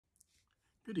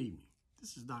Good evening.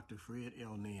 This is Dr. Fred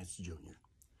L. Nance Jr.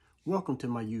 Welcome to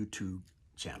my YouTube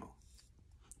channel.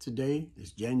 Today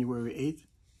is January 8th,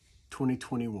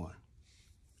 2021.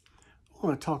 I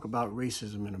want to talk about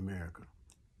racism in America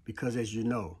because, as you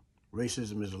know,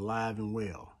 racism is alive and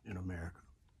well in America.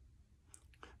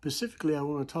 Specifically, I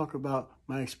want to talk about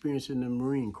my experience in the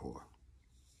Marine Corps.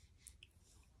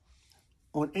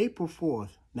 On April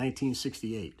 4th,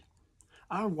 1968,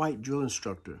 our white drill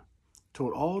instructor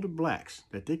told all the blacks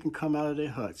that they can come out of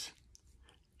their huts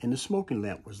and the smoking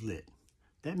lamp was lit.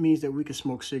 That means that we could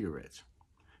smoke cigarettes.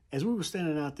 As we were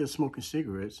standing out there smoking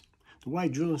cigarettes, the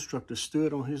white drill instructor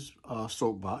stood on his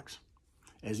soapbox,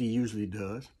 as he usually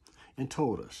does, and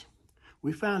told us,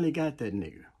 "We finally got that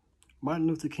nigger. Martin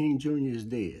Luther King Jr. is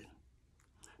dead.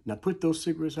 Now put those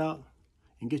cigarettes out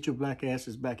and get your black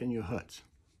asses back in your huts."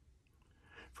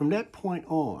 From that point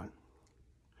on,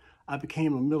 I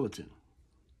became a militant,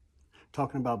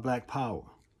 talking about black power,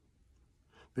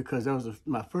 because that was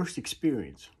my first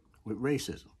experience with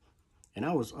racism. And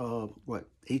I was,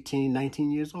 18, 19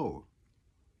 years old.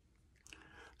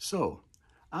 So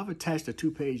I've attached a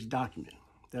 2-page document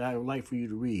that I would like for you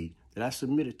to read that I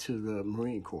submitted to the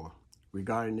Marine Corps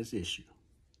regarding this issue.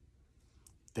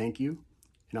 Thank you,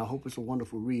 and I hope it's a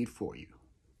wonderful read for you.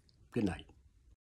 Good night.